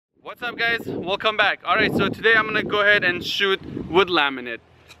What's up guys, welcome back. Alright, so today I'm gonna go ahead and shoot wood laminate.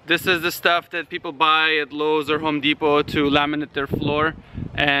 This is the stuff that people buy at Lowe's or Home Depot to laminate their floor,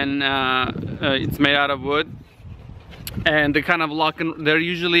 and it's made out of wood, and they kind of lock in. They're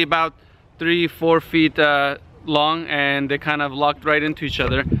usually about 3-4 feet long, and they kind of locked right into each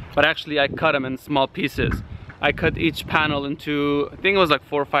other, but actually I cut them in small pieces. I cut each panel into, I think it was like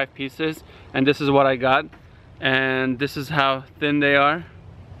 4 or 5 pieces, and this is what I got, and this is how thin they are.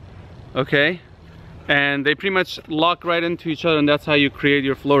 Okay, and they pretty much lock right into each other, and that's how you create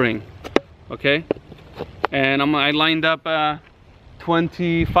your flooring. Okay, and I lined up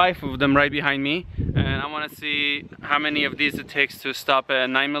 25 of them right behind me, and I want to see how many of these it takes to stop a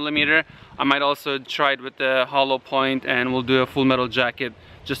 9mm. I might also try it with the hollow point, and we'll do a full metal jacket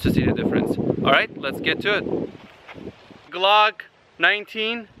just to see the difference. All right, let's get to it. Glock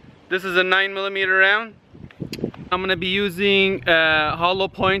 19. This is a 9mm round. I'm gonna be using a hollow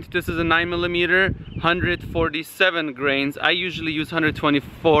point. This is a 9mm, 147 grains. I usually use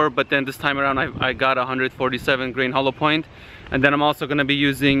 124, but then this time around I got a 147 grain hollow point. And then I'm also gonna be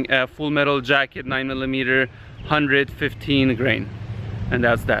using a full metal jacket, 9mm, 115 grain. And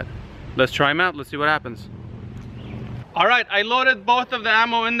that's that. Let's try them out, let's see what happens. All right, I loaded both of the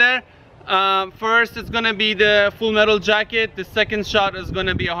ammo in there. First it's gonna be the full metal jacket. The second shot is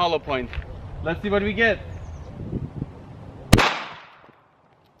gonna be a hollow point. Let's see what we get.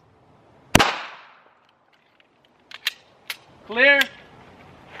 Clear.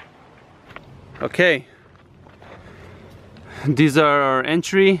 Okay, these are our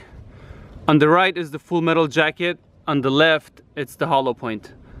entry. On the right is the full metal jacket, on the left it's the hollow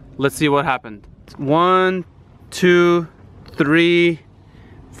point. Let's see what happened. 1 2 3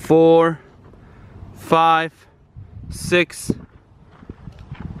 4 5 6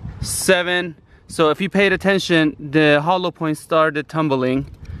 7. So if you paid attention, the hollow point started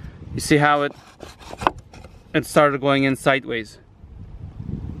tumbling. You see how it started going in sideways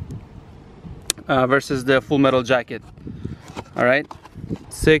versus the full metal jacket. All right,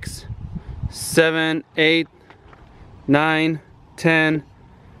 6 7 8 9 10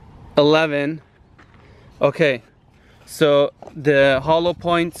 11. Okay, so the hollow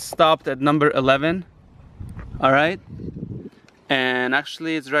point stopped at number 11. All right, and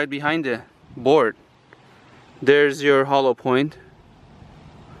actually it's right behind the board. There's your hollow point.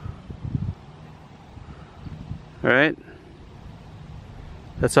 All right,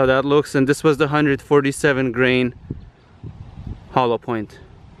 that's how that looks, and this was the 147 grain hollow point.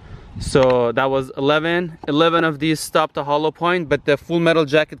 So that was 11 of these stopped the hollow point, but the full metal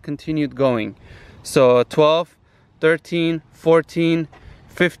jacket continued going. So 12 13 14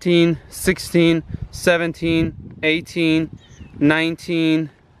 15 16 17 18 19.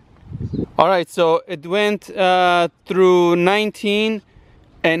 All right, so it went through 19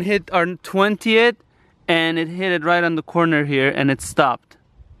 and hit our 20th, and it hit it right on the corner here, and it stopped.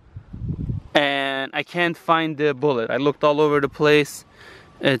 And I can't find the bullet. I looked all over the place.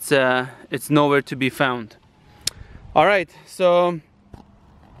 It's nowhere to be found. All right, so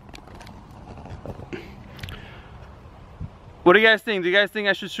what do you guys think? Do you guys think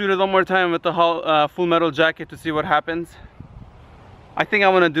I should shoot it one more time with the full metal jacket to see what happens? I think I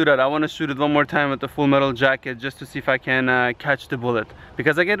want to do that. I want to shoot it one more time with the full metal jacket just to see if I can catch the bullet,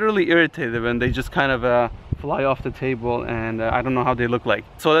 because I get really irritated when they just kind of fly off the table, and I don't know how they look like.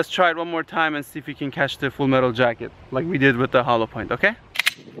 So let's try it one more time and see if we can catch the full metal jacket like we did with the hollow point. Okay,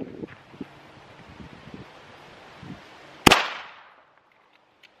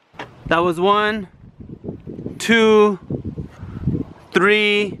 that was 1 2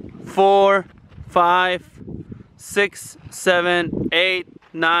 3 4 5 6 7 8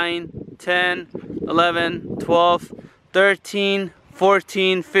 9 10 11 12 13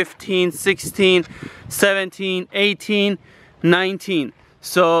 14 15 16 17 18 19.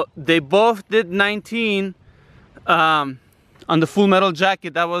 So they both did 19 on the full metal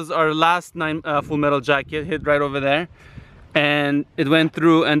jacket. That was our last full metal jacket, hit right over there, and it went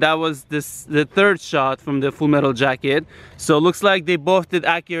through, and that was the third shot from the full metal jacket. So it looks like they both did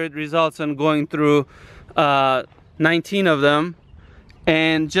accurate results on going through 19 of them.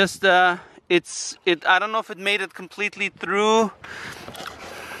 And just I don't know if it made it completely through.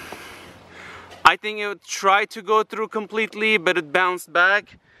 I think it would try to go through completely, but it bounced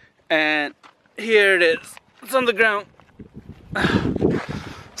back, and here it is. It's on the ground.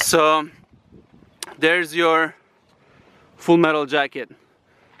 So there's your full metal jacket.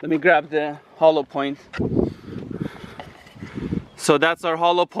 Let me grab the hollow point. So that's our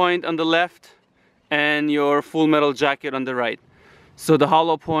hollow point on the left and your full metal jacket on the right. So the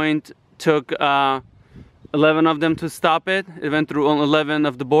hollow point took 11 of them to stop it. It went through on 11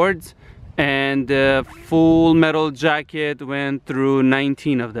 of the boards, and the full metal jacket went through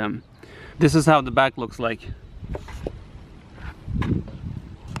 19 of them. This is how the back looks like.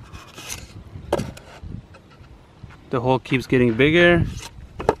 The hole keeps getting bigger.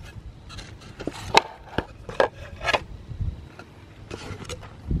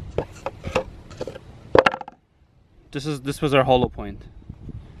 This was our hollow point,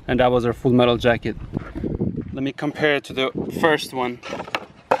 and that was our full metal jacket. Let me compare it to the first one.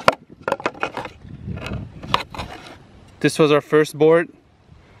 This was our first board.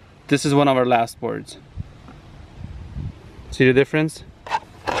 This is one of our last boards. See the difference?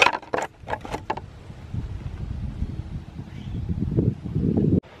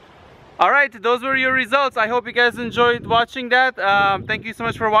 Alright, those were your results. I hope you guys enjoyed watching that. Thank you so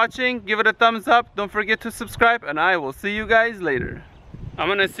much for watching. Give it a thumbs up. Don't forget to subscribe, and I will see you guys later. I'm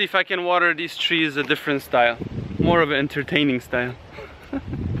gonna see if I can water these trees a different style. More of an entertaining style.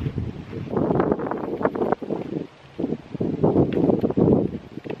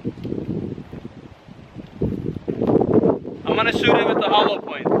 I'm gonna shoot it with the hollow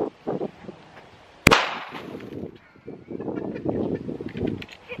point.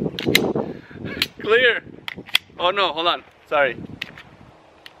 Clear. Oh no, hold on. Sorry.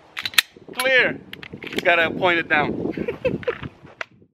 Clear. Just gotta point it down.